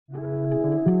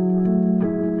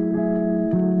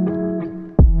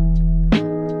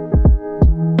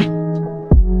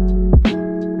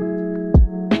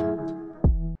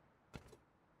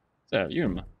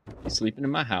about you. You sleeping in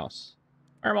my house.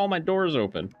 Why are all my doors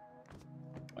open?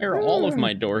 Why are all of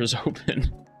my doors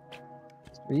open?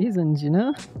 Reasons, you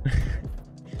know?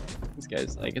 This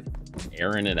guy's like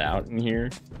airing it out in here.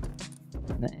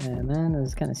 Yeah, man, it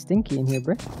was kind of stinky in here,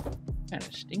 bro. Kind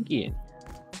of stinky in here.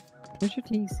 Where's your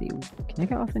TC? Can I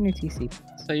get off in your TC?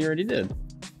 So you already did.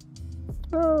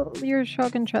 Well, your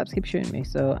shotgun traps keep shooting me,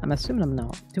 so I'm assuming I'm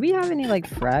not. Do we have any, like,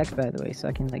 frag, by the way, so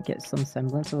I can, like, get some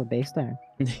semblance of a base down?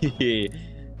 Yeah.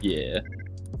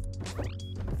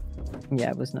 Yeah,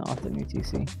 it was not off the new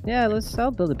TC. Yeah,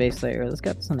 I'll build a base later. Let's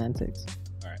get some antics.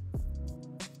 Alright.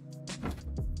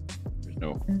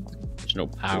 There's no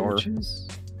power. Torches.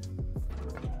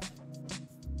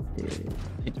 Yeah.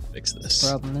 I need to fix this. It's a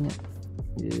problem, innit?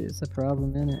 Yeah, it's a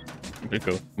problem, innit? I'm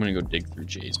gonna go dig through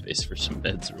Jay's base for some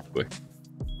beds real quick.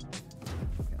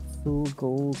 Full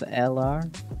gold LR.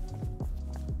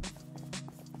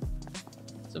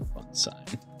 It's a fun sign.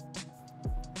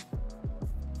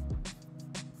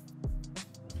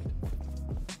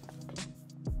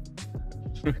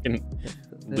 Fucking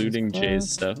looting Jay's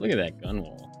stuff. Look at that gun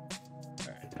wall.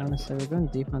 Alright. Honestly, we're going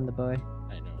deep on the boy.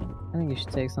 I know. I think you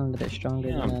should take something a bit stronger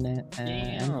than an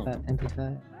Damn.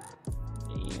 MP5.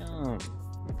 Damn.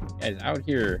 Guys out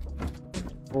here.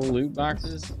 Full loot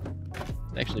boxes.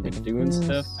 Actually been doing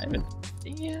stuff. I haven't.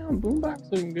 Damn,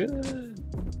 boombox looking good.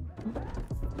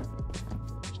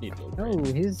 Just need to go. Oh,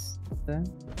 he's there.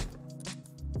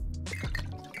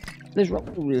 Let's roll.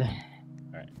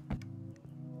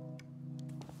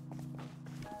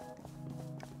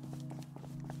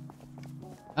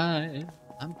 Alright.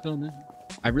 I'm coming.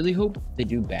 I really hope they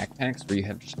do backpacks where you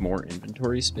have just more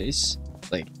inventory space.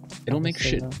 Like, it'll make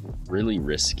shit really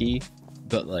risky,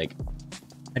 but like,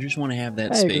 I just want to have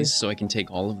that space so I can take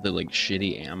all of the like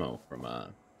shitty ammo from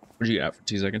what'd you get out for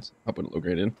 2 seconds? I'll put it low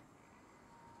grade in.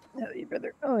 No, you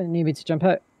better. Oh, I need me to jump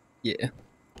out. Yeah.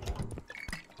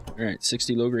 Alright,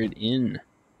 60 low grade in.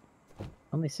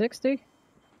 Only 60?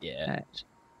 Yeah. Right.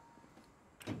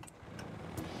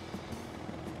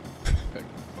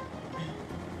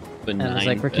 But and it's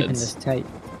like we're keeping this tight.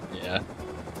 Yeah.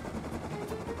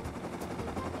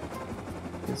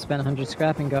 We spent 100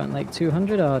 scrap and gotten like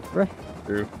 200 odd, bruh.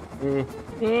 True.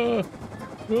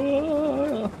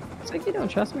 It's like you don't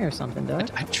trust me or something,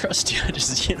 dog. I trust you. I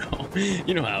just, you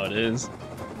know how it is.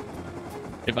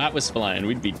 If I was flying,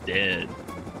 we'd be dead.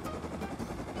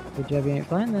 Good job you ain't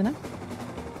flying then, huh?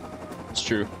 It's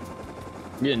true.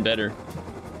 I'm getting better.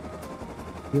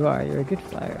 You are. You're a good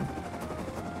flyer.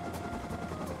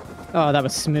 Oh, that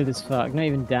was smooth as fuck. Not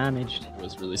even damaged. It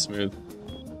was really smooth.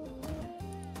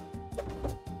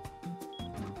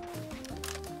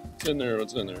 What's in there?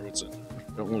 What's in there? What's in there?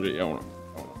 Don't look at you. Hold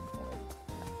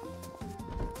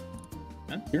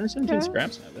on. 217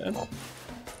 scraps, not bad.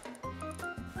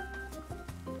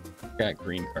 Got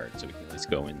green cards, so we can at least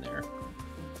go in there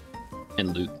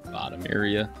and loot the bottom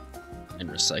area and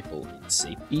recycle in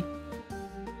safety.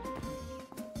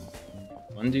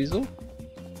 One diesel.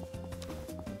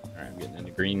 Alright, I'm getting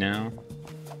into green now.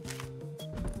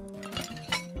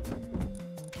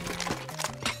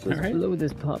 Alright. Below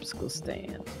this popsicle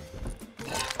stand.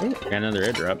 Got another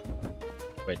airdrop.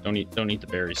 Wait, don't eat the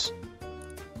berries.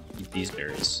 Eat these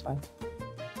berries. Why?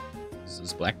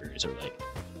 Those blackberries are like,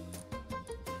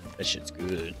 that shit's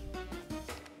good.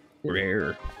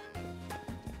 Rare.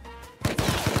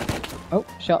 Oh,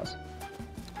 shots.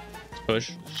 Let's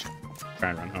push. Try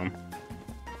and run home.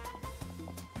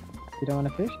 You don't want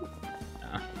to fish?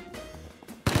 Nah.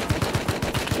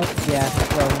 Oh, yeah.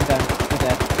 Well, I'm down. We're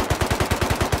dead.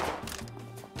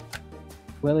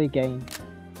 Willie gain.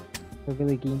 Or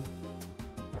Willie gain.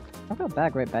 I've got a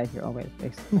bag right by here. Oh, wait.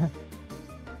 Thanks.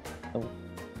 Oh.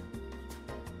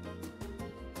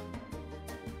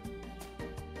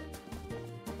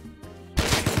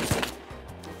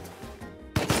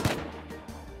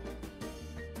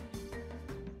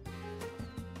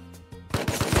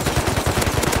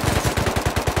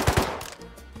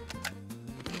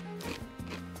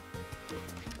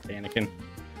 Panicking.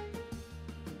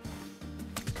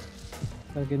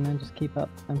 So good, man. Just keep up.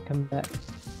 I'm coming back.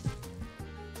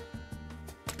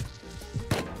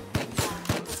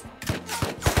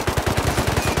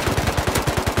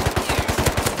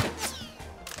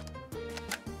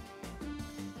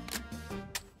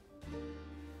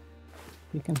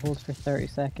 You can hold for 30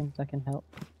 seconds. I can help.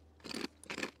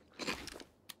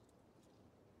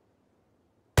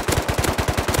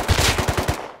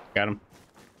 Got him.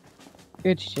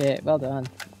 Good shit. Well done.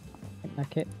 Take my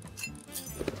kit.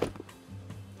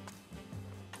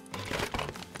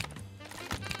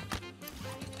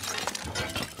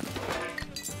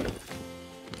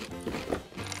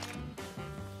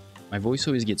 My voice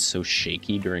always gets so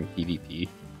shaky during PvP.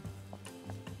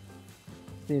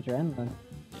 The adrenaline.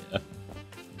 Yeah.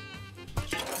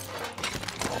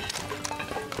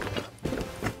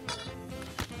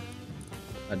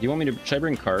 Do you want me to? Should I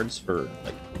bring cards for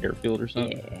like airfield or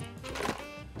something?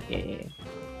 Yeah. Yeah.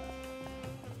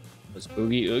 Let's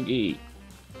boogie oogie.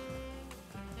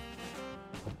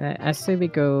 I say we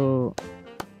go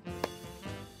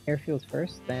airfield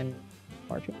first, then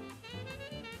marching.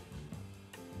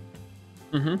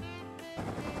 Mm-hmm.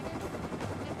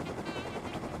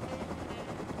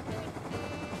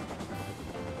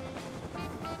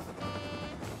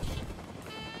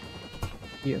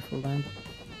 Beautiful land.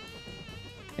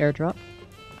 Airdrop.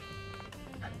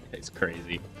 It's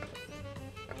crazy.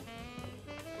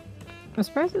 I'm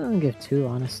surprised it doesn't give 2,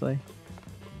 honestly.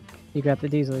 You grab the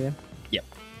diesel, yeah? Yep.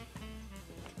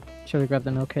 Shall we grab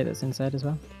the milk crate that's inside as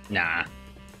well? Nah.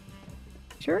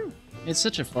 Sure. It's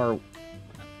such a far...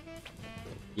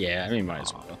 Yeah, I mean, might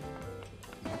as well.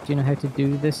 Do you know how to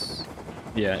do this?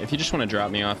 Yeah, if you just want to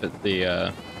drop me off at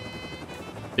the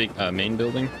big main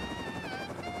building.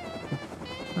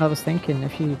 I was thinking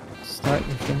if you start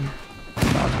the thing...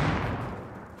 God.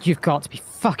 You've got to be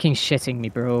fucking shitting me,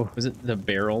 bro. Was it the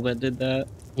barrel that did that?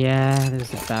 Yeah,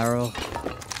 there's a barrel.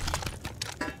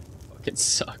 Fuck, it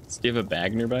sucks. Do you have a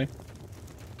bag nearby?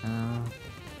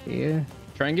 Do you?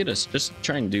 Try and get us. Just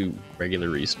try and do regular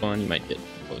respawn. You might get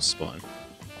close spawn.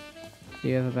 Do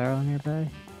you have a barrel nearby?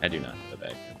 I do not have a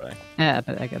bag nearby. Yeah,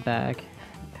 but I got a bag.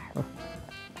 Barrel.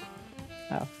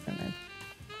 Oh, never mind.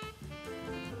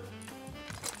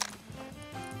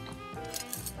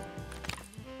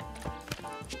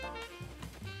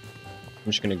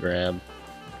 I'm just gonna grab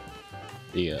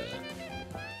the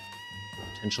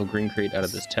potential green crate out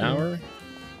of this tower.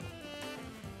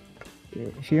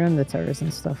 If you're on the towers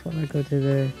and stuff, I'm gonna go to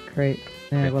the crate.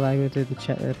 Okay. Well, I go to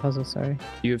the puzzle, sorry.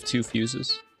 You have 2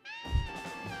 fuses?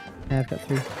 Yeah, I've got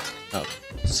 3. Oh,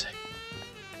 sick.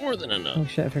 More than enough. Oh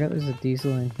shit, I forgot there's a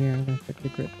diesel in here. I'm gonna quickly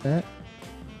grip that.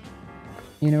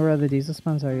 You know where all the diesel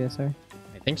spawns are? Yeah, sorry.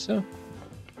 I think so.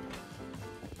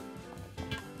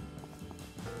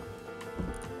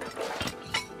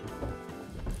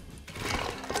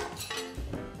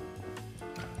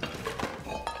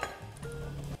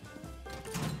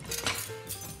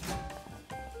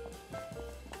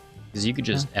 Because you could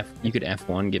just you could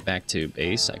F1 get back to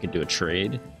base. I could do a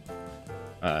trade,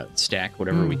 stack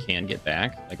whatever we can get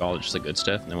back, like all just the good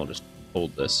stuff, and then we'll just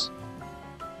hold this.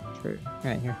 True.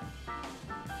 Right here.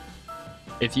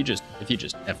 If you just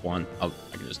F1, I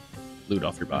can just loot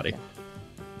off your body.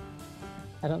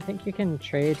 I don't think you can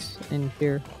trade in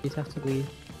here. You'd have to leave.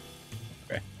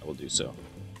 Okay, I will do so.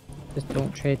 Just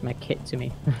don't trade my kit to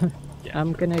me. Yeah.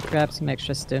 I'm gonna grab some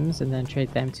extra stims and then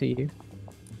trade them to you.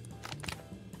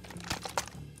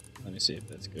 Let me see if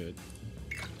that's good.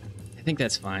 I think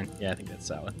that's fine. Yeah, I think that's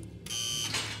solid.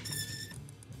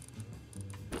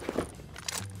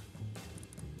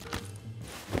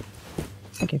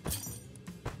 Thank you.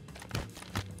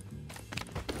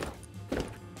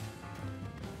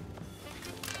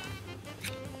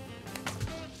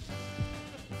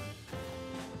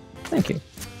 Thank you.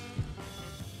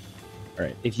 All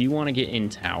right, if you want to get in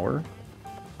tower,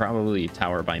 probably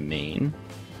tower by main.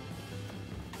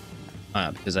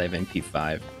 Because I have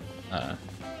MP5,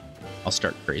 I'll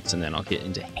start crates and then I'll get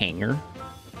into hangar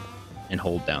and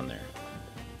hold down there.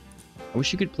 I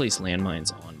wish you could place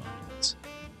landmines on monuments.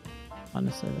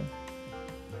 Honestly,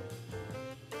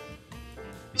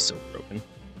 It'd be so broken.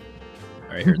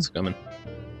 All right, here it's coming.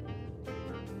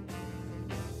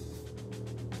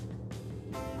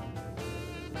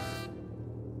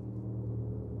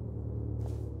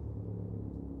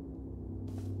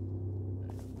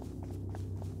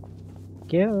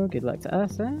 Yo, good luck to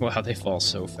us, eh? Wow, they fall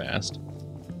so fast.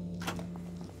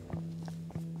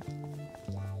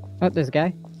 Oh, there's a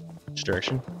guy. Which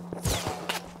direction?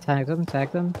 Tag them,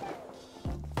 tag them.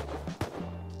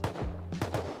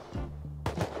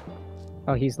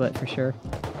 Oh, he's lit for sure.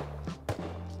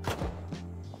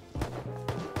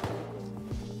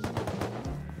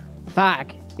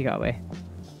 Fuck! He got away.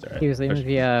 Right. He was leaving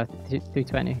via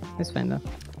 320. It's fine though.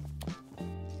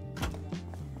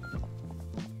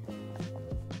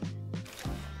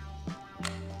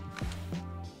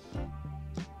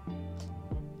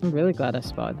 I'm really glad I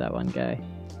spotted that one guy.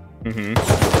 Mm-hmm.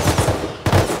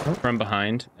 Oh. From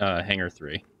behind, hangar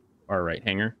 3. Our right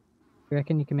hangar. You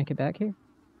reckon you can make it back here?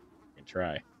 I can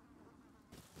try.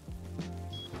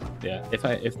 Yeah,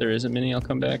 if there is a mini, I'll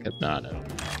come back. If not, I don't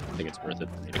think it's worth it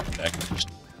for me to come back and just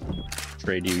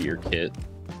trade you your kit.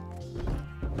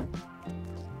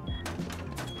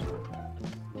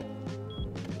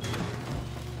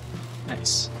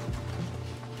 Nice.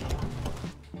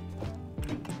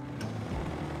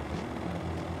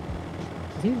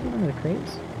 Did he do one of the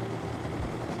crates?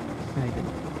 No, he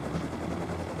didn't.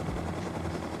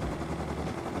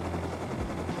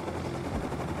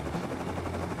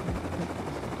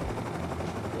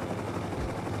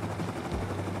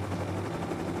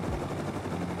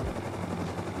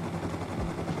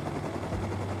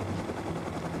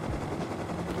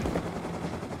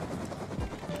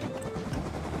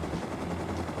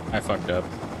 I fucked up.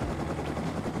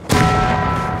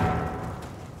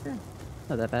 Yeah,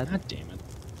 not that bad. God damn it.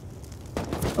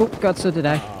 Oh god, so did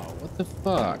I. Oh, what the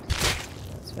fuck?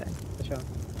 That's fine. For sure.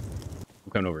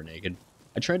 I'm coming over naked.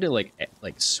 I tried to like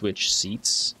switch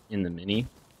seats in the Mini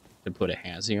to put a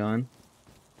hazy on,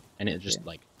 and it just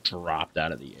like dropped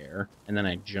out of the air, and then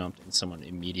I jumped and someone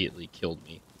immediately killed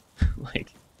me.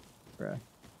 Like, Bruh.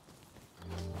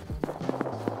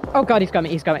 Oh god, he's got me,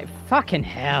 he's got me. Fucking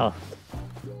hell.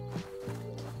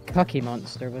 Cookie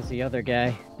Monster was the other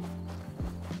guy.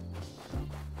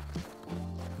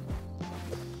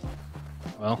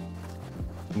 well,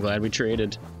 I'm glad we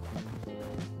traded.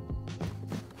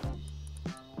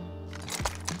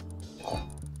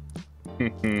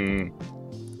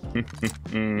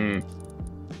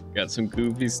 Got some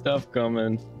goofy stuff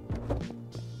coming.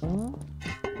 Huh?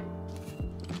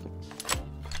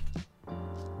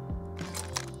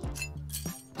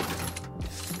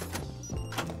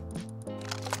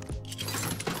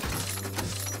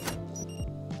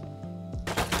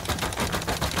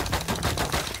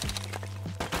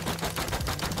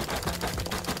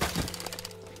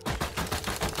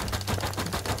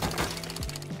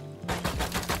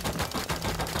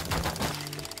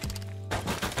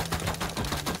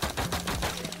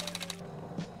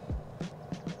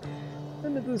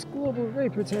 This global ray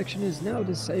protection is now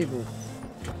disabled.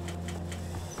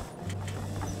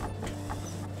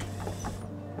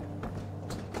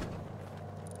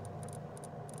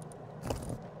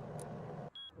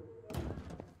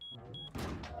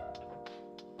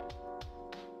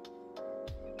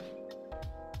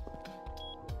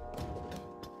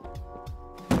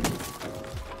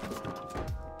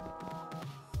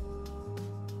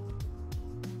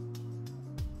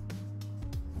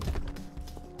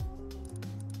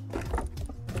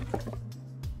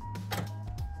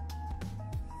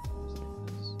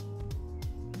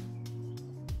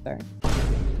 Sorry.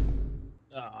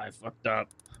 Oh, I fucked up.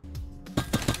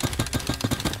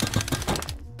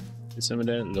 Get some of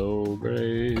that low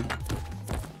grade.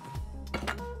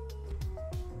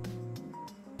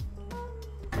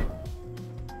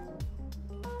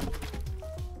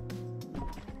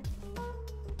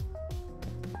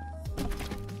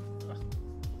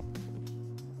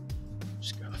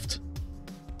 Scuffed.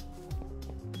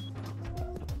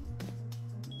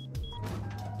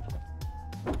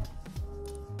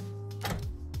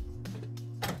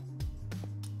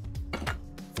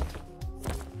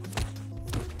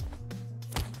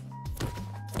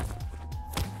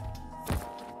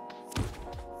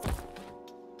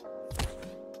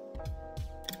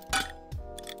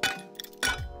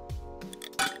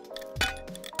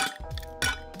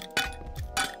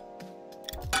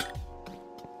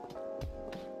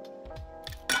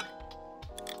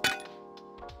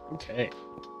 Okay.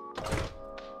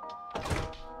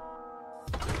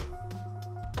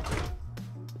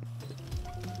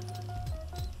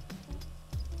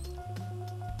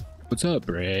 What's up,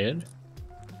 Brad?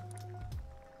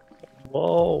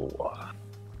 Whoa.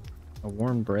 A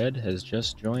warm bread has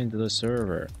just joined the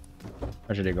server.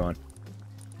 How's your day going?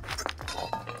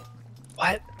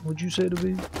 What would you say to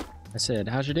me? I said,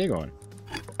 how's your day going?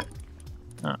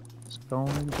 Huh, it's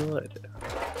going good.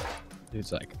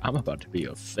 Dude's like, I'm about to be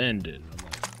offended.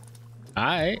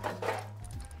 I'm like, alright.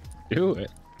 Do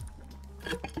it.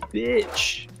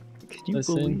 Bitch. Can you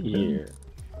Listen believe here.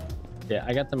 Yeah,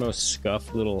 I got the most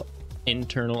scuffed little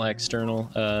internal external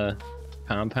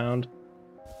compound.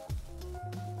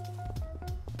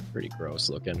 Pretty gross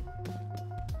looking.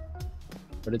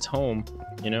 But it's home,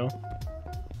 you know?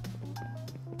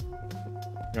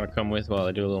 You wanna come with while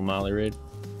I do a little molly raid?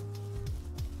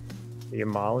 Your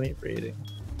Molly rating?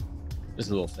 There's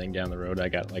a little thing down the road. I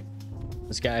got like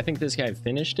this guy, I think this guy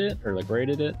finished it or like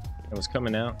raided it and was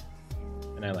coming out,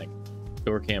 and I like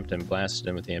door camped and blasted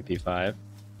him with the MP5.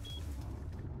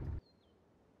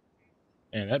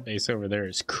 And that base over there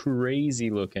is crazy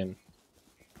looking.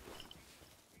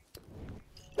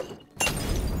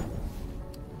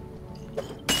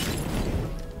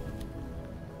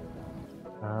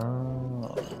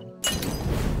 Oh.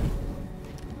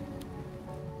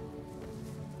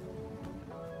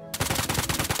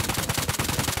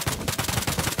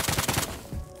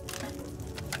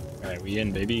 Alright, we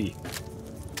in, baby.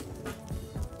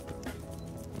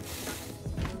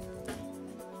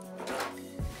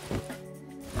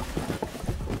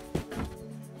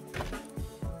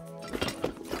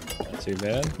 too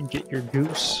bad. You get your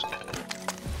goose. A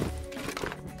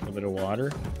little bit of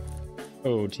water.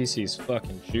 Oh, TC's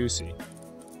fucking juicy.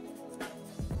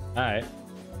 Alright.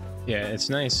 Yeah, it's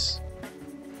nice.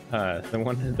 The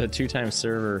 2-time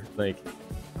server, like,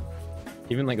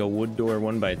 even like a wood door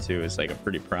 1x2 is like a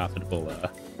pretty profitable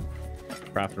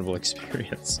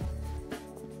experience.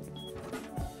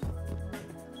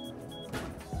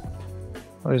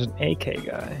 Oh, there's an AK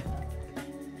guy.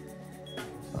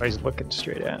 Oh, he's looking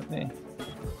straight at me.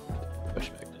 Push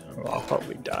back down. Well, I'll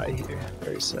probably die here.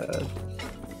 Very sad.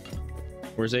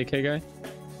 Where's AK guy?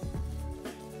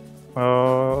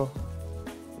 Oh,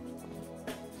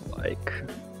 like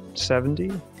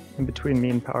 70 in between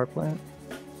me and power plant.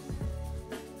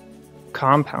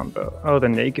 Compound bow. Oh, the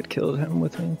naked killed him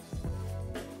with me.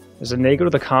 There's a naked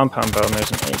with a compound bow and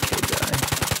there's an AK guy.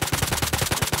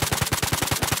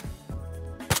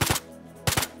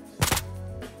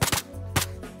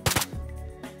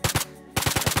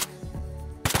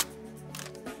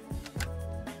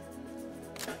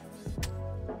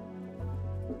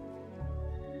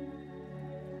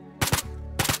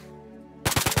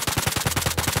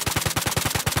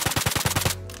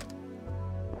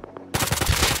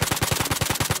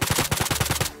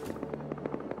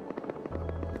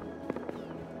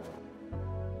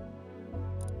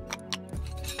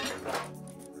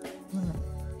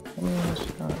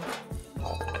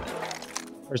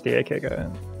 Where's the AK guy?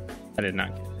 I did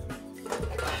not get him.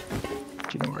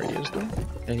 Do you know where he is though?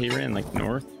 And he ran like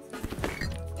north.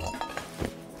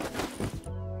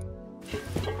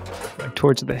 Like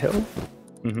towards the hill?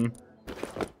 Mm-hmm.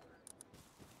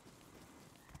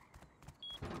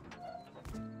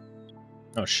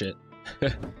 Oh shit.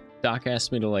 Doc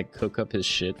asked me to like cook up his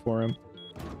shit for him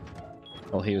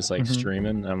while he was like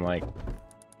streaming. I'm like,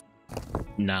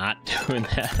 not doing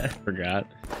that. I forgot.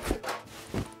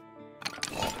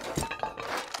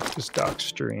 Just Doc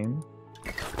stream.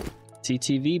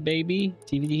 TTV baby,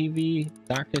 TTV,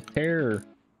 Doctor Terror.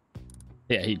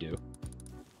 Yeah, he do.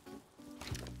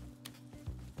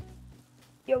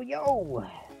 Yo.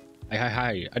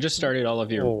 Hi. I just started all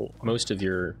of your, most of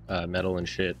your metal and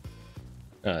shit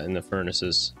in the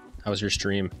furnaces. How was your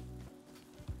stream?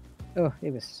 Oh,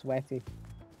 it was sweaty.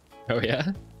 Oh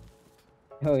yeah.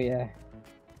 Oh yeah.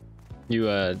 You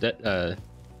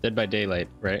Dead by Daylight,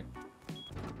 right?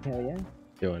 Hell yeah.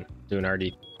 Doing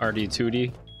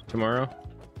RD2D tomorrow.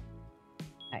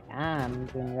 I am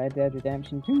doing Red Dead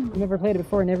Redemption 2. Never played it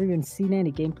before, never even seen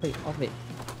any gameplay of it.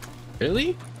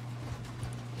 Really?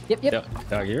 Yep.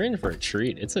 Dog, you're in for a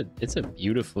treat. It's a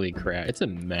beautifully crafted. It's a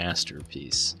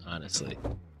masterpiece, honestly.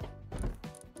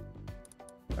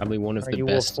 Probably one of the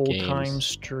best games. Are you a full-time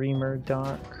streamer,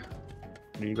 Doc?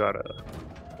 Or you got a...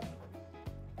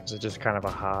 Is it just kind of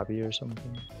a hobby or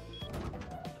something?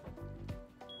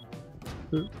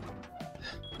 Oh,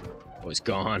 he's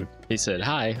gone. He said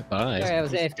hi, bye. Sorry, I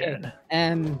was AFK.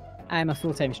 I'm a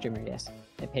full-time streamer, yes.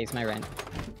 It pays my rent.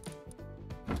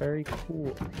 Very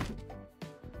cool.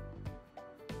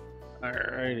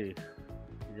 Alrighty.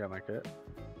 You got my kit?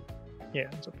 Yeah,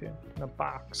 it's up here. In a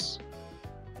box.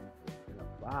 In a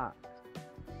box.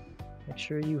 Make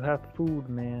sure you have food,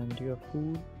 man. Do you have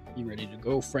food? You ready to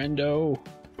go, friendo?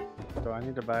 Do I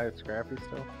need to buy a Scrappy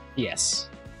still? Yes.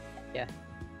 Yeah.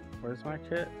 Where's my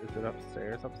kit? Is it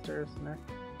upstairs? Upstairs, Nick?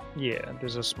 Yeah,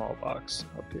 there's a small box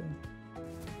up here.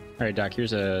 Alright, Doc,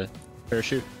 here's a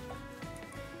parachute.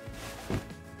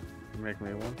 You make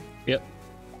me one? Yep.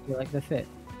 You like the fit?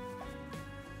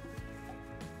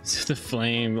 It's the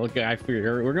flame. Look, I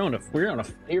figured we're going to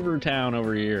Flavor Town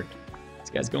over here.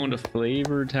 This guy's going to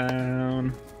Flavor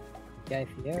Town. Yeah,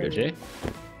 Here, Jay.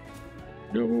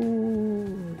 No.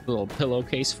 Little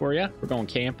pillowcase for you. We're going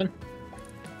camping.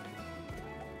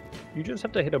 You just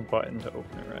have to hit a button to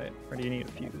open it, right? Or do you need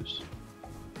a fuse?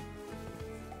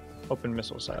 Open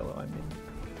missile silo, I mean.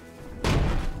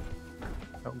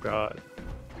 Oh god.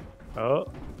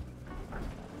 Oh.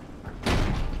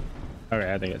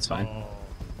 Okay, I think it's fine. All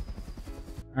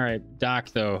right, Doc.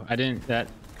 Though I didn't that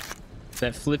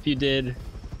flip you did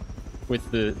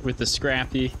with the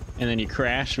Scrappy, and then you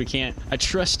crashed. We can't. I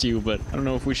trust you, but I don't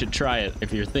know if we should try it.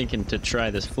 If you're thinking to try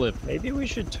this flip, Maybe we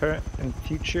should turn in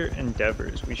future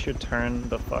endeavors. We should turn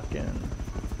the fucking.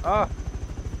 Ah!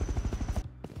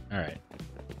 all right.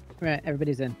 Right,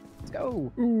 everybody's in. Let's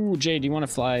go. Ooh, Jay, do you want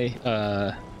to fly?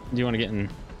 Do you want to get in?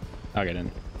 I'll get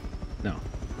in. No.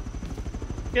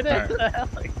 Get in!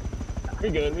 Right. We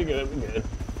good. Is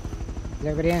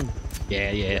everybody in?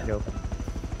 Yeah. Go.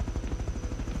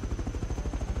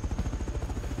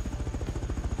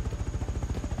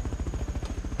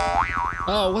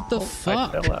 Oh, what the I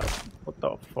fuck? fell out. What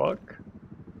the fuck?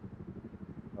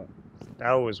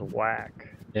 That was whack.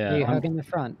 Yeah. Are you hugging the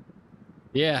front?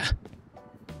 Yeah.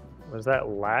 Was that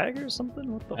lag or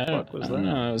something? What the fuck was I that? don't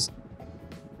know. It was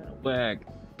whack.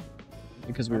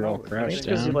 Because we were all crouched It's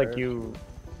because down.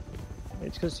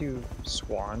 It's because you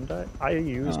swaned. I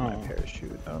used my Oh.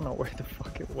 parachute. I don't know where the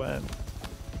fuck it went.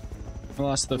 I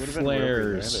lost the Would've been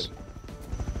wherever we flares. landed.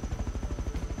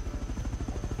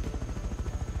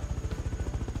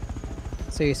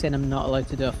 So you're saying I'm not allowed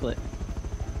to do a flip?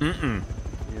 Mm-mm.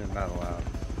 You're not allowed.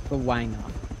 But why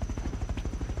not?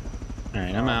 All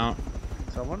right, I'm out.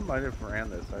 Someone might have ran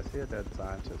this. I see a dead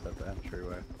scientist at the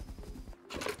entryway.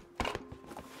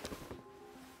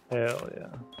 Hell yeah.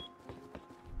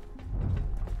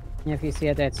 Yeah, if you see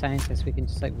a dead scientist, we can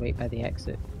just like wait by the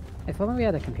exit. If only we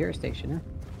had a computer station, huh?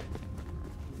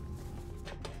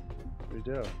 We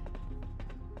do.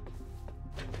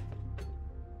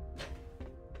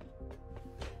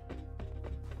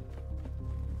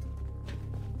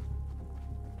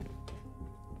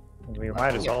 We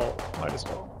might as well. Might as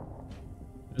well.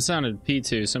 It sounded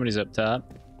P2. Somebody's up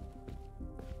top.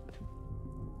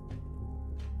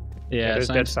 Yeah, There's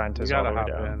dead We scientists all gotta the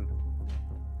way hop down.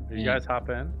 in. You Yeah. guys hop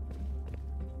in?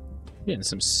 Getting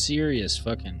some serious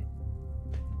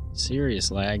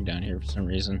lag down here for some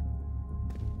reason.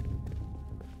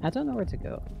 I don't know where to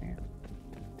go. Yeah.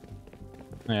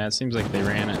 Yeah, it seems like they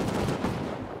ran it.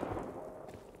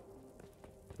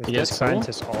 There's You dead guys cool?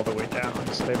 scientists all the way down,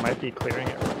 so they might be clearing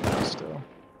it right now still.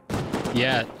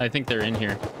 Yeah, I think they're in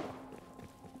here.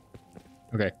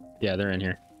 Okay, yeah, they're in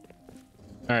here.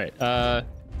 All right,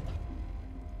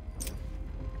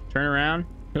 turn around.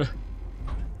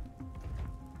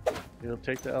 You'll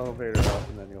take the elevator up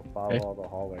and then you'll follow Okay. all the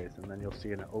hallways and then you'll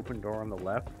see an open door on the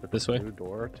left with This a way? blue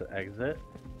door to exit.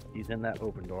 He's in that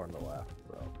open door on the left,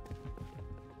 so.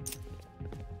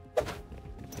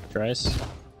 Tries.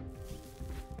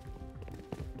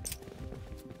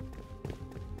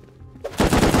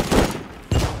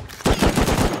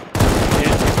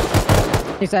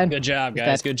 He's down. Good job, He's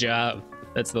guys. dead. Good job.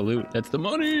 That's the loot. That's the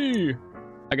money.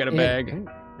 I got a Yeah. bag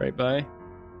right by.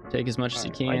 Take as much as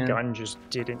you My can. gun just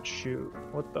didn't shoot.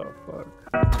 What the fuck?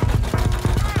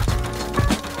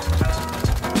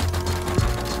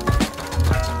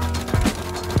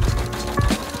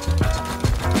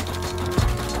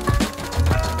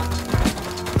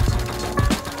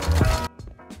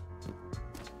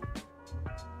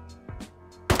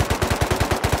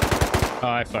 Oh,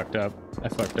 I fucked up. I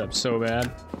fucked up so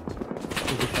bad.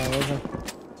 Did you fall over?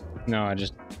 No, I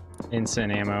just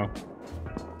instant ammo.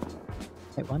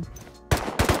 Hit one.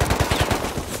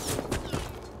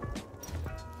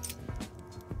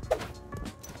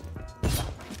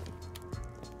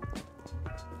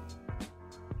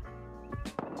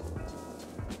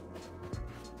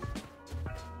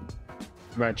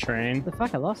 By train. The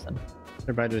fuck, I lost him.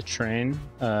 They're by the train.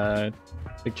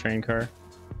 Big train car.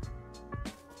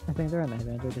 I think they're on the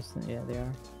head. They're just, yeah, they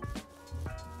are.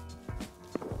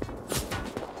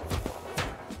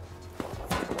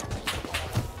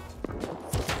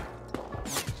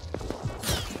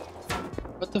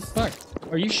 What the fuck?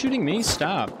 Are you shooting me?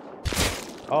 Stop.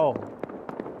 Oh.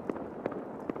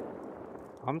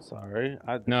 I'm sorry.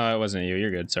 No, it wasn't you.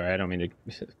 You're good. Sorry, I don't mean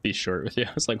to be short with you.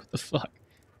 I was like, what the fuck?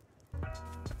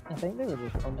 I think they were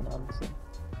just roaming on. So.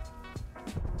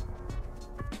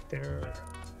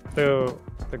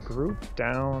 The group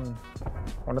down,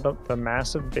 one of the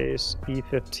massive base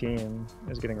E15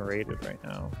 is getting raided right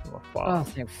now from Oh, afar.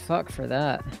 thank fuck for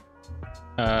that.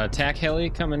 TAC heli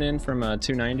coming in from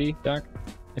 290, Doc,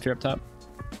 if you're up top.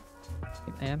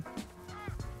 I am.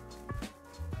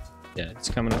 Yeah, it's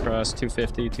coming across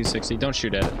 250, 260. Don't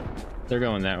shoot at it. They're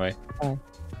going that way. Oh.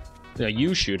 Yeah,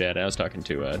 you shoot at it. I was talking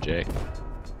to Jay.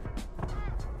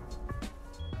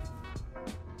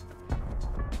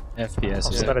 FPS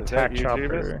Also is got it? a tac you,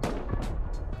 chopper. Jebus?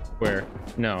 Where?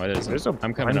 No, it There's isn't. a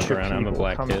I'm coming bunch up of around. I'm a people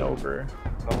black coming kid. over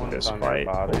Someone's this on your fight.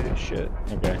 body. Holy shit.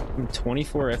 Okay. I'm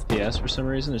 24 FPS for some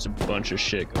reason. There's a bunch of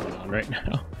shit going on right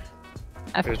now.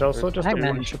 There's also just a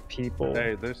Hangman. bunch of people.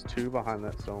 Hey, there's two behind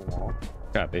that stone wall.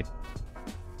 Copy.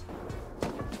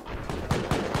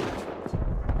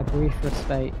 A brief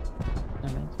respite. I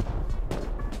mean.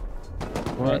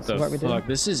 What Alright, so the what we doing? fuck?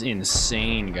 This is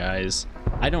insane, guys.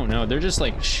 I don't know. They're just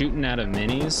like shooting out of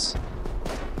minis.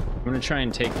 I'm gonna try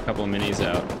and take a couple of minis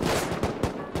out.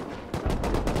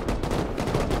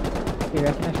 You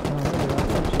reckon I should come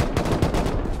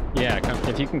over? Yeah,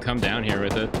 if you can come down here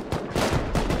with it.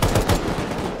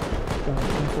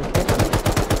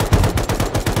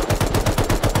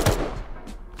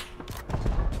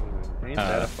 Ain't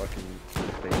that a fucking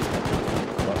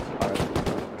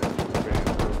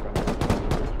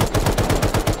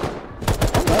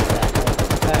I love that.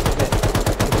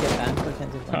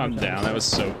 was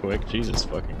so quick. Jesus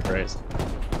fucking Christ.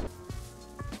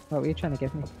 What were you trying to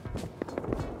give me?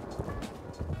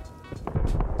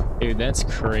 Dude, that's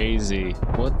crazy.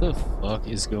 What the fuck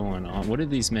is going on? What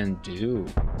did these men do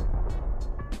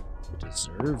to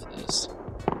deserve this?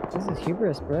 This is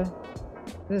hubris, bro.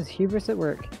 This is hubris at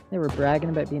work. They were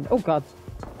bragging about being. Oh god.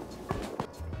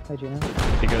 How'd you know?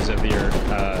 Because of your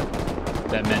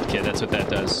that med kit. That's what that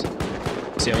does.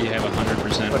 See how you have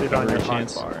 100% Put it on your recovery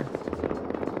chance? hotbar.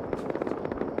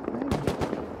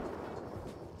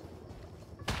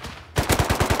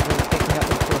 Picking up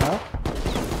the full health.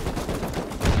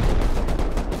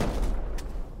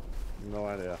 No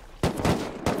idea.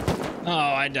 Oh,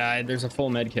 I died. There's a full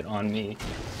med kit on me.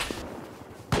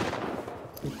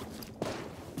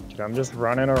 Dude, I'm just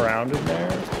running around in there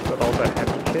with all the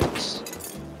heavy kits,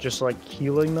 just like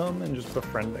healing them and just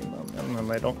befriending them, and then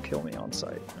they don't kill me on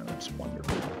sight, and it's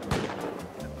wonderful.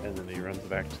 And then he runs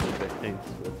back to the base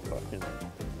with fucking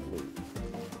loot.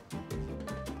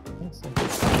 So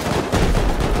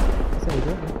you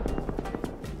good.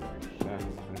 Yeah,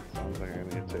 it sounds like I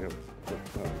need to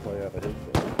play out of his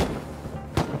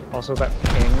game. Also, that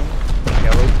ping, the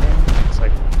yellow ping, it's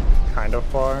like kind of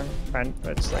far, and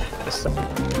it's like this second.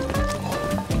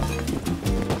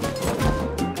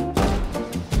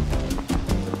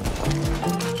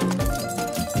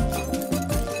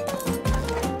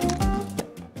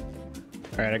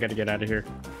 Alright, I gotta get out of here.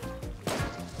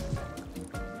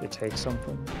 You take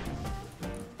something.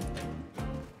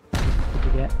 What did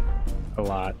you get? A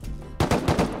lot.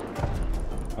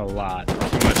 A lot. Too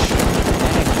much.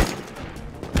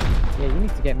 Yeah, you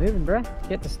need to get moving, bruh.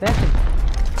 Get to stacking.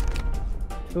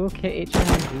 Full kit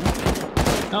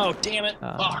HMG. Oh, damn it.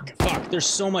 Fuck. There's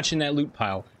so much in that loot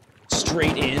pile.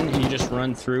 Straight in, and you just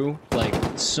run through, like,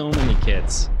 so many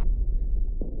kits.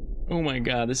 Oh my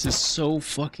god, this is so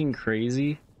fucking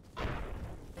crazy. Are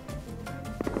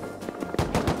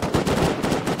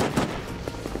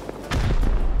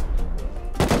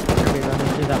we running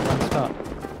through that one spot?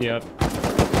 Yep.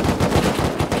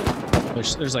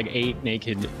 There's like 8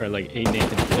 naked, or like 8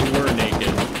 naked. They were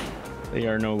naked. They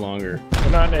are no longer.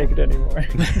 They're not naked anymore.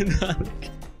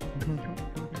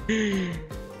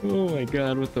 Oh my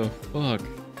god, what the fuck?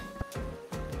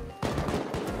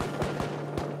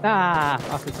 Ah!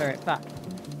 Off the turret. Fuck.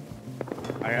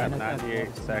 I got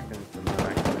 98 seconds and then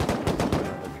I can do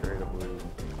another trade of loot.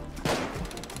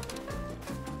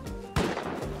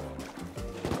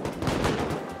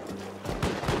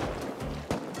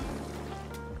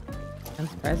 I'm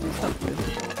surprised we stopped this.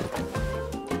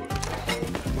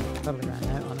 Probably ran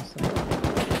out, honestly.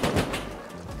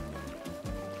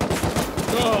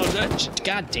 Oh, that,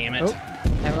 god damn it. Oh,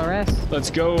 LRS.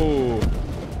 Let's go.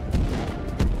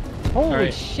 Holy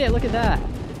right. shit, look at that.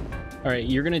 All right,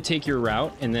 you're gonna take your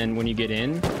route, and then when you get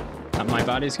in, my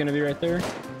body's gonna be right there.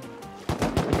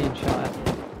 I'm being shot at.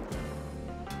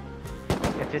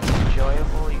 If it's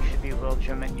enjoyable, you should be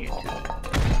watching on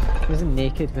YouTube. There's a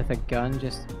naked with a gun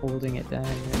just holding it down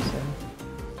there, so.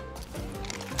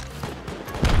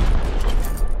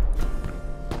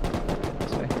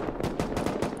 This way.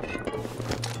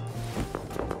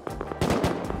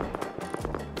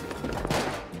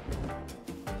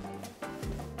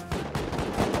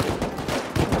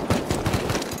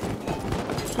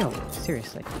 No,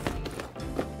 seriously.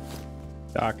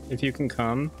 Doc, if you can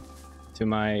come to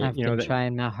my, I've you know been that.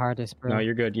 trying my hardest, bro. No,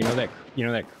 you're good. You know that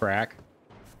crack.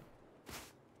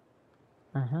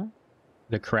 Uh-huh.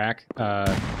 The crack.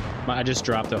 I just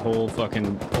dropped a whole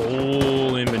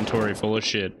inventory full of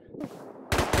shit.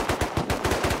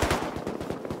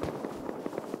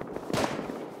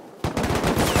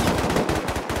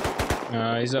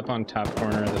 He's up on top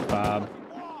corner of the fob.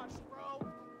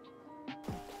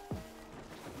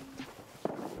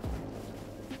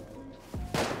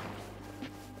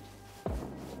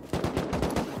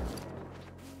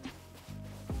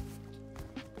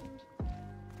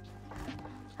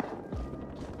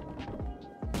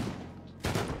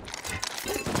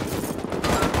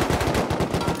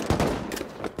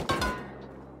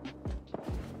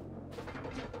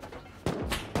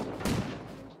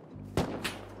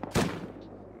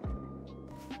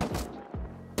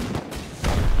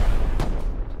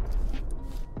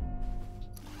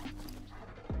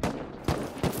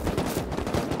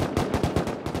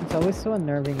 It's always so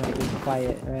unnerving when it goes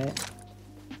quiet, right?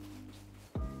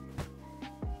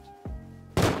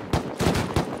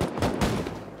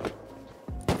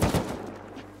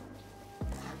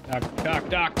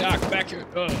 Doc, back here.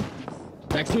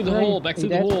 Back through the Where are hole, you? back Are through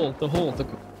you the dead? the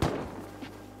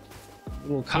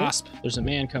little cosp. There's a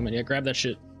man coming. Yeah, grab that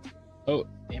shit. Oh,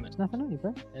 damn it. There's nothing on you,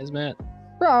 bro. Hazmat.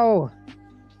 Bro!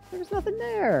 There's nothing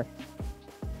there!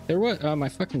 There was my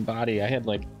fucking body. I had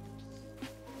like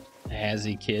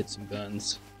Hazzy kits and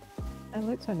guns. I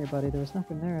looked on your body. There was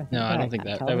nothing there. No, I don't think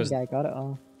that was. Guy got it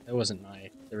all. That wasn't my.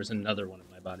 There was another one of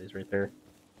my bodies right there.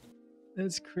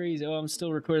 That's crazy. Oh, I'm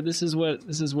still recording. This is what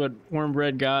Warm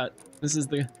Bread got. This is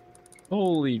the.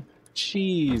 Holy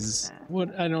cheese!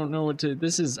 What? I don't know what to.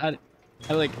 This is. I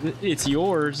like. It's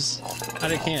yours.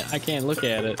 I can't look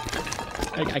at it.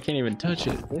 I can't even touch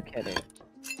it. Look at it.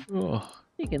 Oh.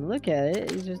 You can look at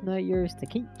it. It's just not yours to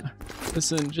keep.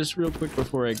 Listen, just real quick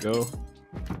before I go.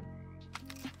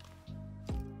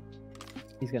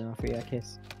 He's gonna offer you a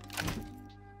kiss.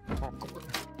 Hackor.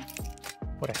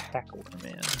 What a hackor,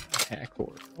 man.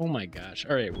 Hackor. Oh my gosh.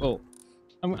 All right. Well,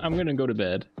 I'm gonna go to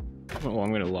bed. Well,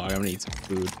 I'm gonna log. I'm gonna eat some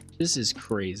food. This is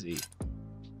crazy.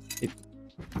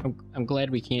 I'm glad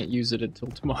we can't use it until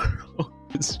tomorrow.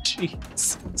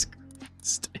 Jesus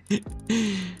Christ.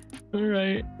 All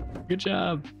right. Good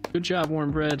job. Good job,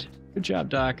 Warm Bread. Good job,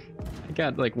 Doc. I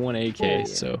got like 1 AK,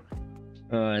 so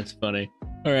it's funny.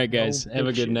 All right, guys. Have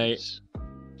a good night.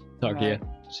 Talk to you.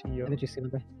 See you. What did you see,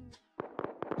 number?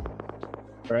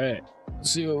 All right.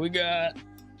 Let's see what we got.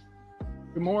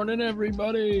 Good morning,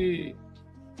 everybody.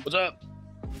 What's up?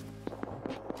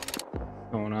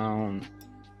 What's going on?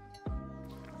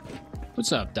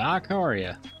 What's up, Doc? How are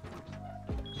you? How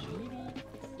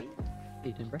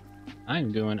you doing, bro?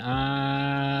 I'm doing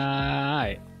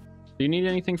alright. Do you need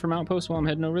anything from Outpost while I'm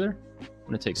heading over there? I'm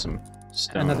gonna take some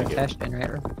stone. Another cash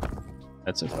generator.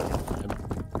 That's a fucking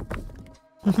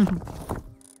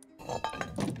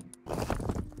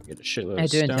get a shitload I of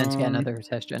do stone. intend to get another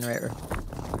test generator.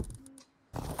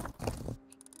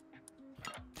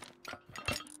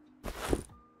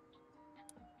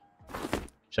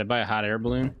 Should I buy a hot air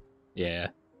balloon? Yeah.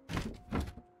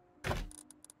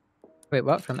 Wait,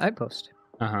 what? From Outpost?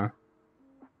 Uh-huh.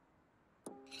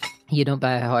 You don't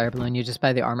buy a hot air balloon, you just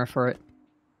buy the armor for it.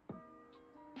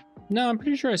 No, I'm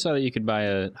pretty sure I saw that you could buy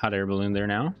a hot air balloon there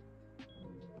now.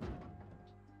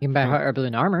 You can buy hot air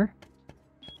balloon armor.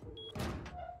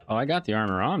 Oh, I got the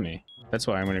armor on me. That's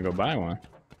why I'm gonna go buy one.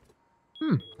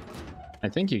 I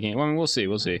think you can. Well, I mean, we'll see.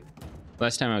 We'll see.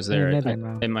 Last time I was there, maybe I'm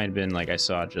wrong. it might have been like I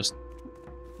saw just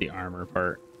the armor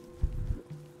part.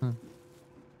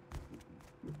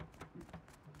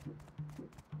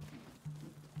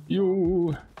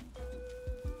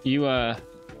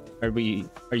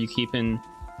 Are you keeping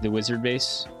the wizard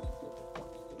base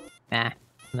Nah, I'm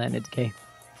letting it decay.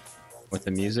 with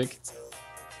the music?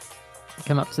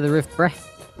 Come up to the roof, bruh.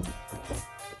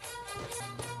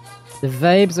 The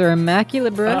vibes are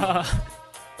immaculate, bruh.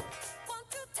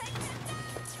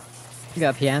 You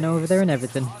got a piano over there and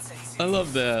everything. I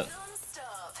love that.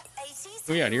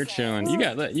 We out here chilling. You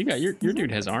got your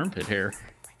dude has armpit hair.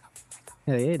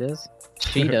 Hell yeah, he does.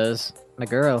 She does. My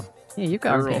girl. Yeah, you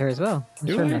got armpit Girl. hair as well. I'm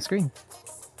Do showing I? my screen.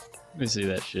 Let me see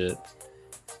that shit.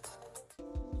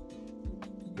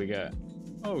 We got.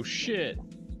 Oh shit.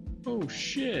 Oh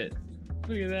shit.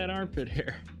 Look at that armpit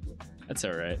hair. That's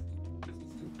all right.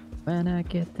 When I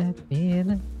get that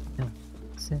feeling, no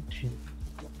section.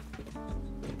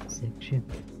 Section.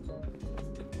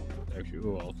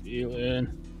 Sexual feeling.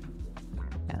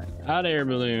 Hell yeah. Hot air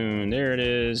balloon. There it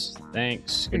is.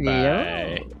 Thanks.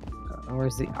 Goodbye.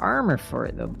 Where's the armor for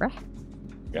it though, bruh?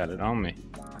 Got it on me.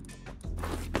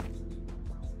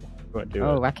 What do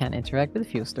Oh, it? I can't interact with the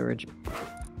fuel storage.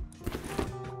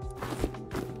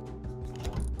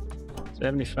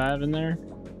 75 in there.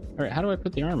 All right. How do I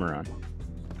put the armor on?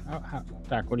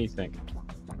 Doc, what do you think?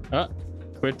 Oh,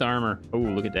 quit the armor. Oh,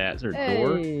 look at that. Is there a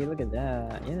door? Hey, look at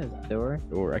that. Yeah, there's a door.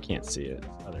 Door. I can't see it.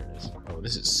 Oh, there it is. Oh,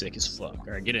 this is sick as fuck.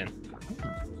 All right, get in.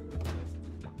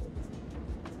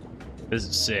 This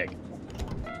is sick.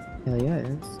 Hell yeah, it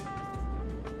is.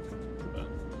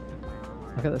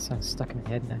 I got that song stuck in my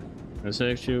head now. A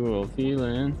sexual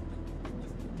feeling.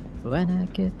 When I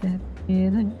get that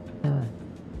feeling,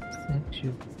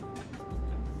 sexual,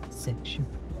 sexual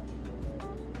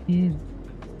feeling.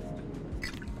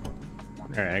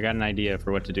 All right, I got an idea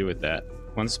for what to do with that.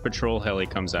 Once patrol heli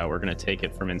comes out, we're gonna take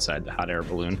it from inside the hot air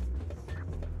balloon.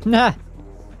 Nah.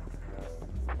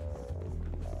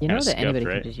 You know Kinda that anybody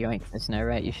scuffed, right? can just yoink this now,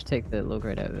 right? You should take the low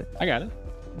grade out of it. I got it.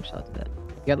 I shall do that.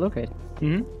 You got low grade.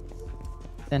 Mm-hmm.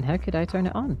 Then how could I turn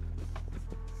it on?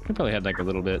 I probably had like a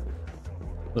little bit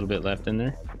left in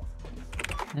there.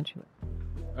 Naturally.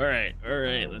 All right.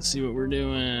 Let's see what we're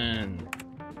doing.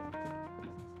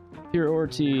 Pure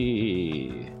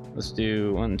Let's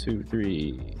do 1, 2,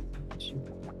 3.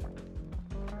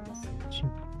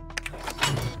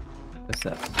 What's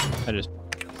up?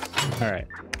 All right.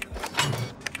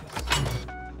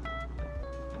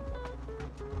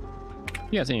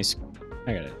 You guys any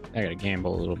I gotta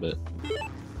gamble a little bit.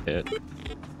 Hit.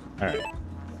 All right.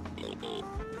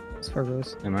 It's for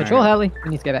Rose. Am I- Patrol heli.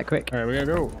 We need to get back quick. All right, we gotta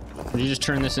go. Can you just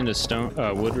turn this into stone,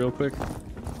 wood real quick?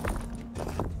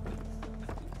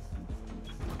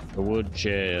 The wood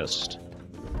chest.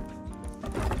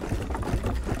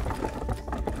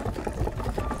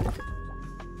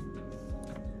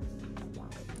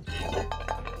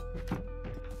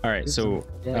 All right, so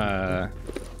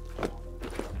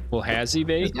well, has he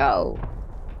be? Let's go.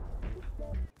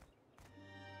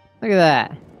 Look at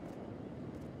that.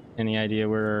 Any idea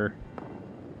where?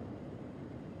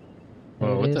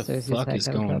 Whoa, what the fuck is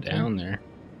going down there?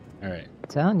 All right. I'm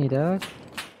telling you, dog.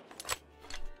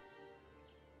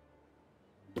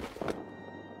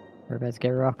 We're about to get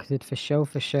rocketed for show,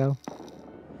 for show.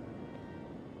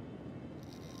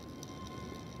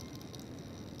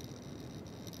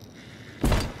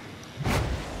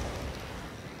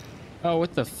 Oh,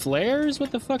 with the flares? What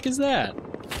the fuck is that?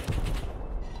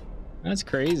 That's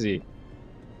crazy.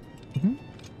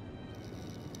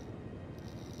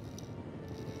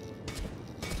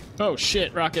 Oh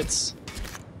shit, rockets.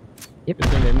 Yep. Good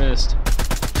thing they missed.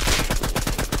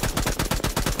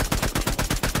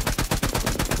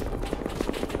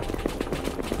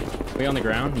 Are we on the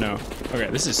ground? No.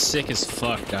 Okay, this is sick as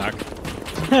fuck, Doc.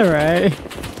 Alright.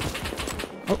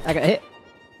 Oh, I got hit.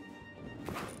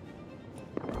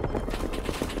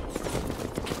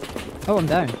 Oh, I'm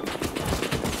down.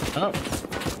 Oh.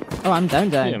 Oh, I'm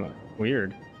down. Yeah,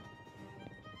 weird.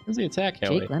 Where's the attack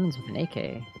heli? Jake Lemons with an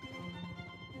AK.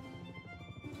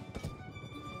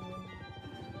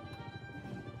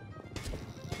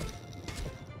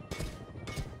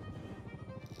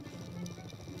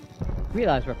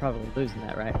 Realize we're probably losing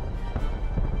that, right?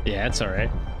 Yeah, it's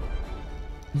alright.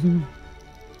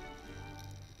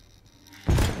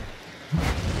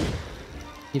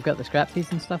 You've got the scrap piece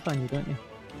and stuff on you, don't you?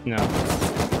 No.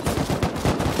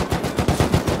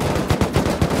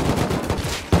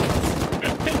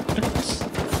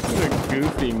 What a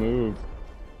goofy move.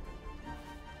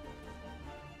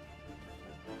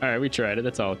 Alright, we tried it.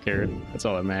 That's all that cared. That's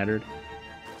all that mattered.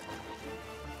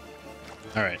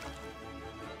 Alright.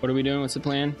 What are we doing? What's the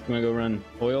plan? You wanna go run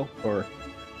oil or?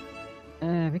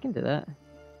 We can do that.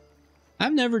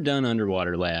 I've never done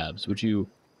underwater labs. Would you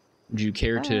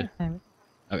care to? Uh,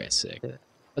 Okay, sick. do it.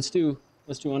 Let's do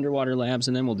underwater labs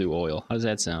and then we'll do oil. How does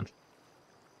that sound?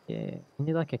 Yeah, you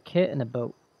need like a kit and a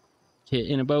boat. Kit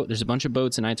in a boat. There's a bunch of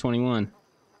boats in I-21.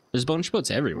 There's a bunch of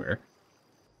boats everywhere.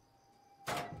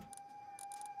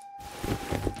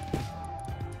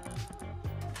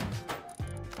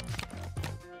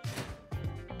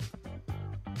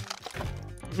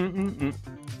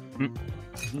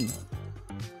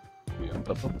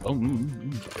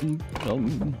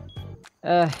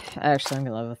 Actually, I'm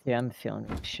gonna live with you. I'm feeling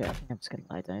really shit. I think I'm just gonna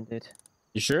lie down, dude.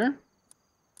 You sure?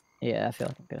 Yeah, I feel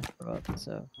like I'm gonna throw up,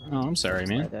 so... Oh, I'm sorry,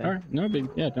 man. Lie down. All right, no big.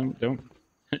 Yeah, don't don't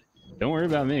worry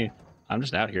about me. I'm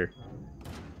just out here.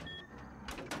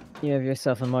 You have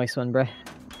yourself a moist one, bruh.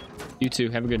 You too.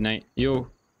 Have a good night. Yo.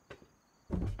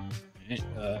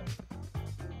 I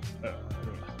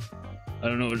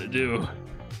don't know what to do.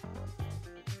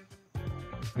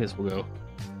 I guess we'll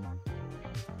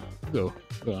go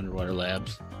underwater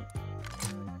labs.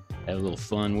 Have a little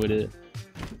fun with it.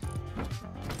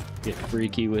 Get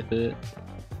freaky with it.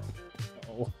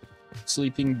 Oh,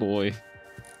 sleeping boy.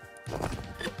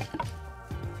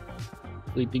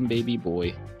 Sleeping baby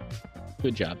boy.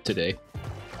 Good job today.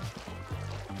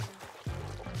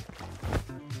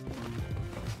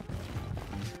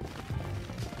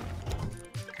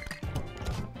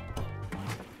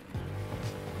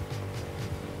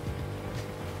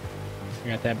 I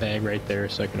got that bag right there,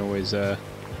 so I can always,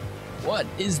 What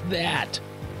is that?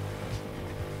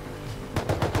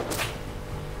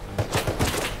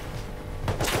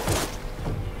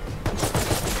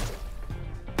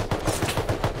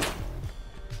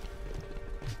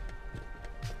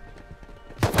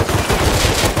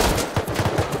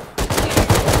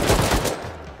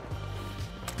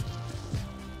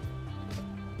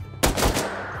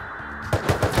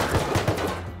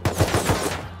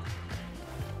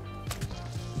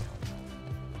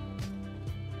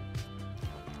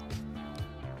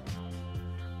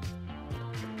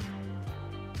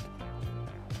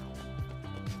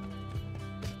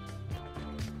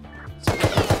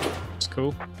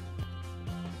 Cool.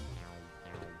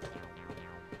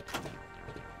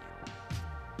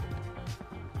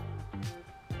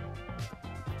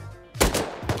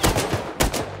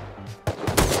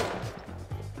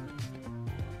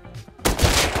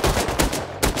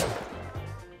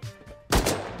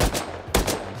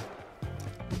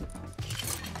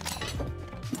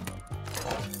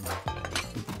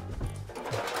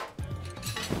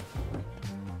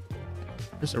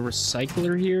 There's a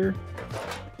recycler here?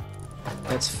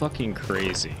 That's fucking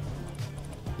crazy.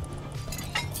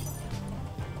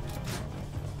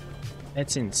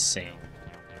 That's insane.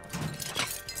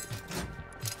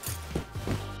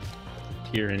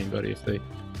 Hear anybody if they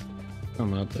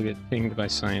come up, they'll get pinged by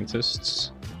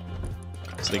scientists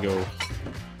as they go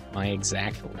my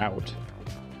exact route.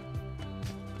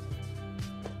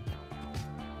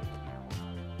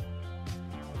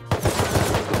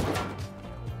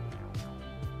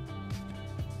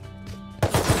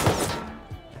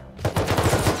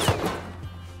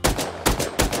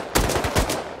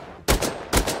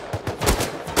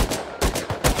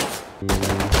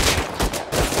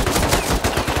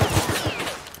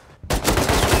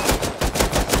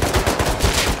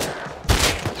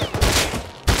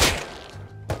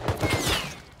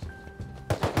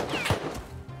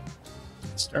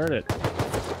 Start it.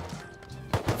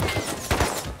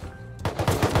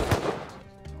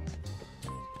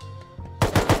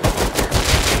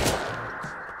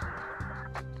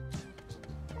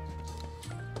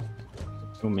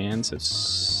 Romance have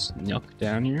snuck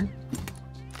down here.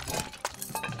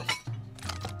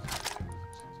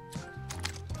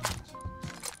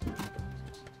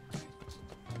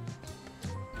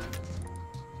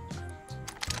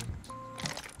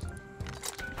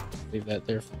 Leave that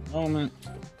there for a moment.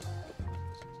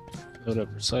 Load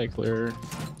up recycler.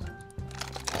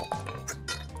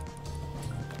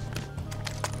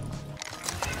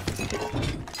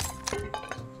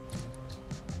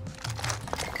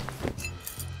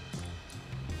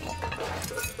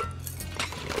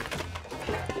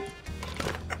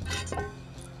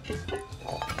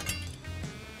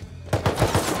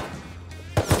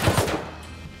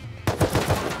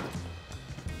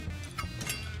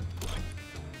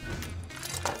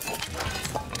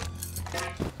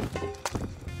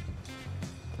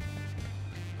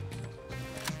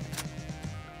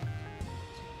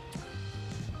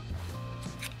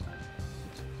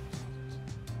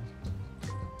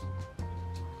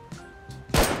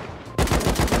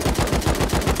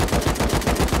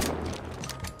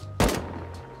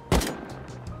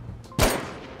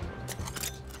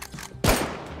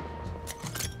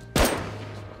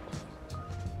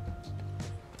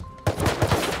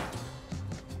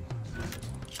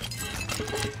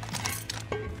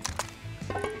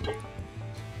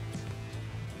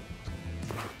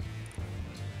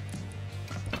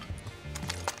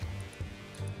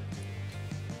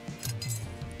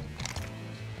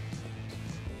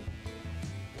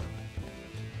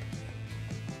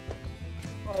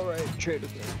 Alright, trade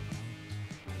with me.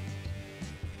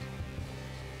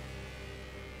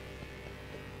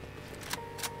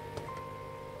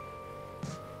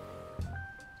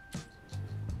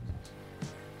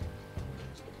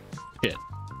 Shit.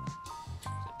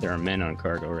 There are men on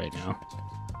cargo right now.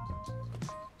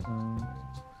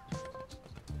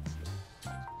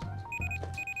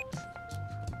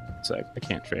 So I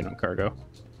can't trade on cargo.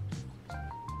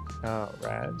 Oh,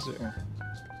 rads. Or...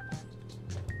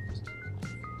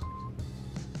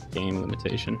 Game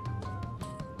limitation.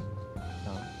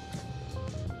 Oh.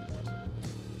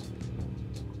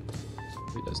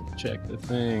 He doesn't check the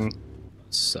thing.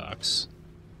 Sucks.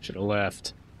 Should have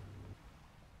left.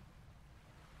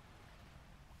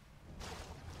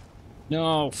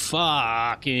 No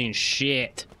fucking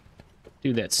shit.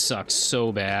 Dude, that sucks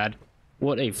so bad.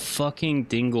 What a fucking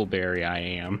dingleberry I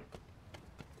am.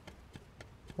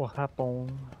 What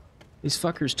happened? These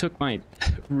fuckers took my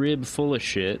rib full of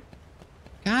shit.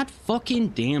 God fucking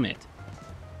damn it.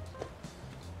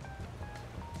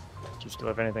 Do you still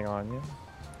have anything on you?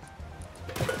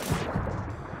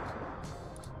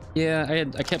 Yeah,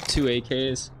 I kept 2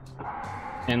 AKs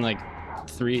and like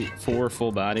 4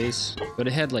 full bodies, but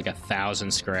it had like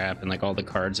 1,000 scrap and like all the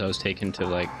cards I was taking to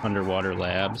like underwater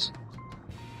labs.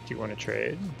 Do you want to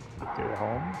trade? Do it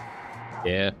home?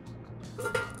 Yeah.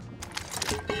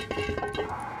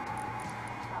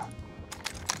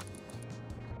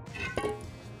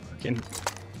 Fucking.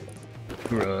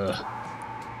 Bruh.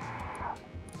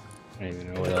 I don't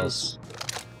even know what else.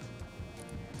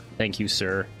 Thank you,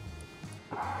 sir.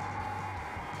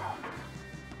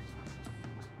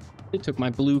 They took my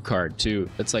blue card too.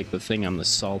 That's like the thing I'm the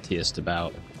saltiest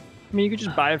about. I mean, you could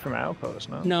just buy it from Outpost,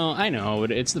 no? No, I know,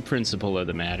 but it's the principle of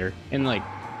the matter. And like,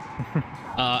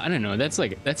 I don't know. That's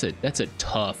a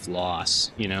tough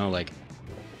loss, you know, like.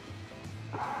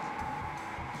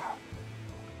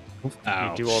 You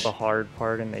do all the hard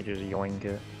part and they just yoink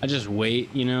it. I just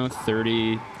wait, you know,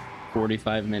 30,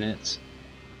 45 minutes.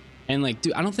 And like,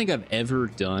 dude, I don't think I've ever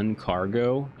done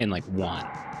cargo and like won,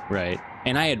 right?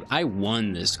 And I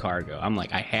won this cargo. I'm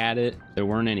like, I had it. There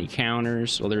weren't any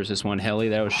counters. Well, there was this one heli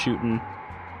that I was shooting.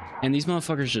 And these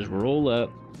motherfuckers just roll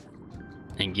up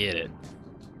and get it.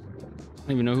 I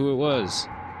don't even know who it was.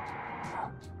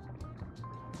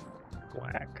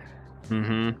 Whack.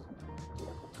 Mm-hmm.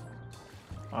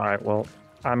 All right, well,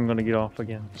 I'm gonna get off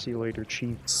again. See you later,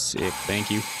 Chief. Sick, thank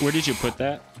you. Where did you put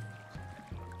that?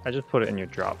 I just put it in your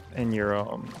drop, in your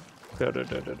I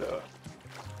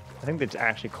think it's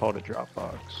actually called a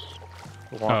Dropbox.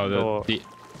 Oh, the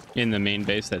in the main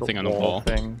base, that thing on the wall.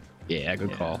 Thing. Yeah,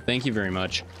 good call. Thank you very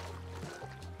much.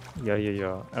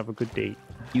 Yeah. Have a good date.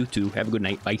 You too. Have a good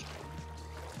night. Bye.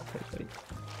 Bye.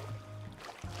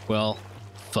 Well,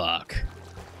 fuck.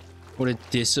 What a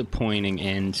disappointing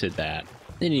end to that.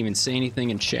 They didn't even say anything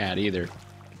in chat either.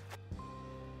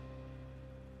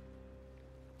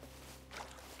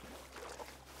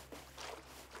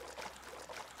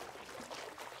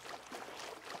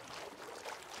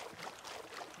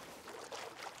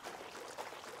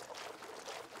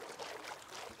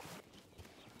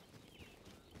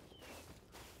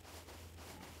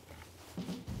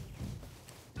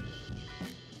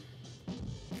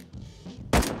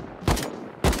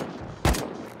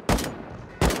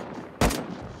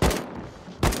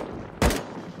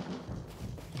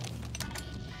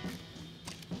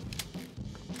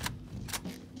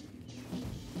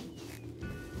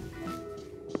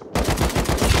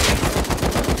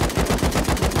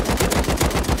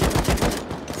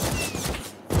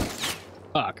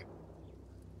 Fuck.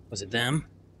 Was it them?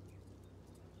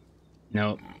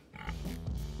 Nope.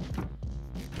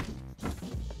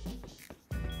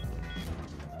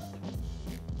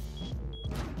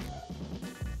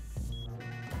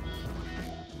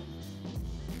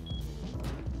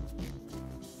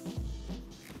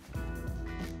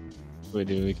 Wait,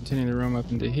 do we continue the roam up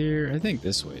into here? I think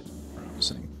this way is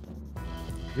promising.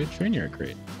 Good train yard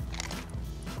crate.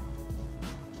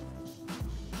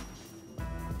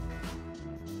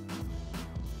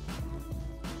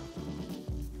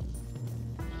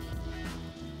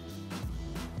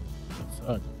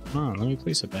 Fuck. Come on, let me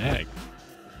place a bag.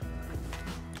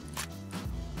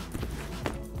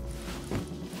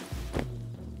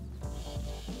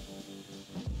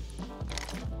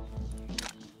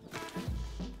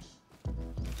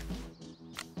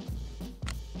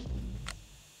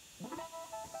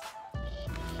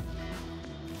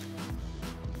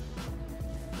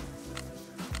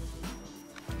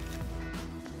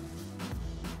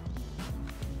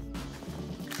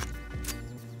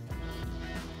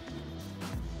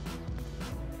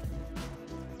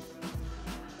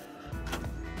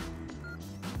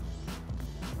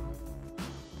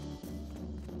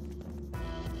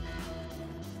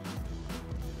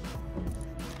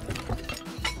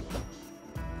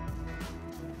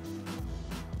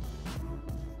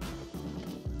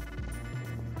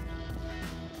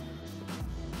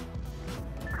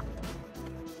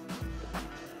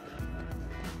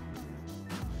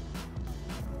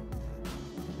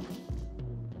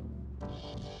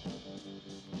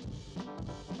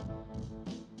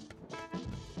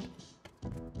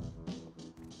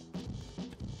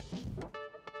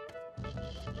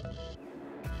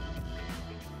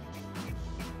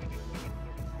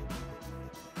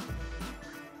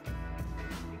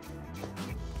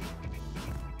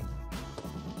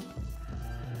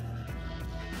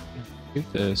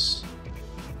 Shoot this.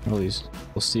 At least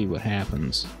we'll see what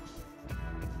happens.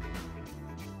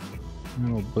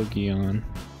 And we'll boogie on.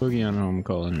 Boogie on home,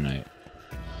 call it a night.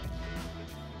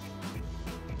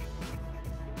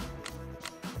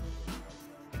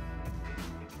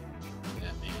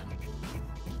 That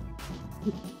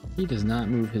man. He does not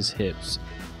move his hips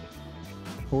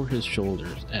or his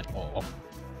shoulders at all.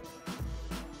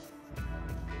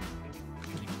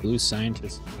 Blue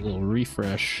scientist, a little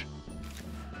refresh.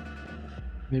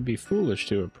 It'd be foolish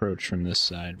to approach from this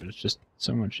side, but it's just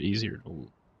so much easier to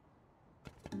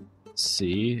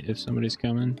see if somebody's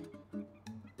coming.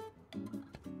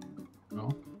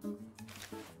 Oh.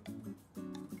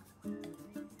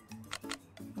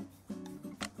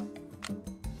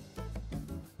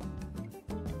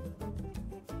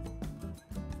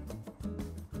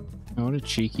 Oh, what a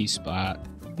cheeky spot.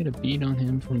 Get a beat on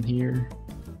him from here.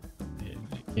 If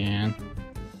I can.